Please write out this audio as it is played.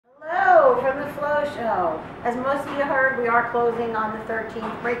show. As most of you heard, we are closing on the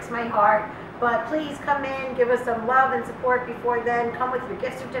 13th. Breaks my heart. But please come in, give us some love and support before then. Come with your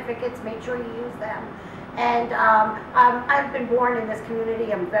gift certificates. Make sure you use them. And I've been born in this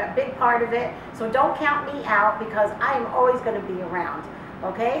community. I'm a big part of it. So don't count me out, because I am always going to be around.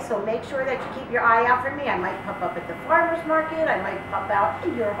 Okay, so make sure that you keep your eye out for me. I might pop up at the farmer's market. I might pop out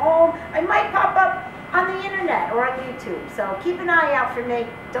in your home. I might pop up on the internet or on YouTube. So keep an eye out for me.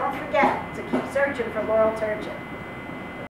 Don't forget to keep searching for Laurel Turchin.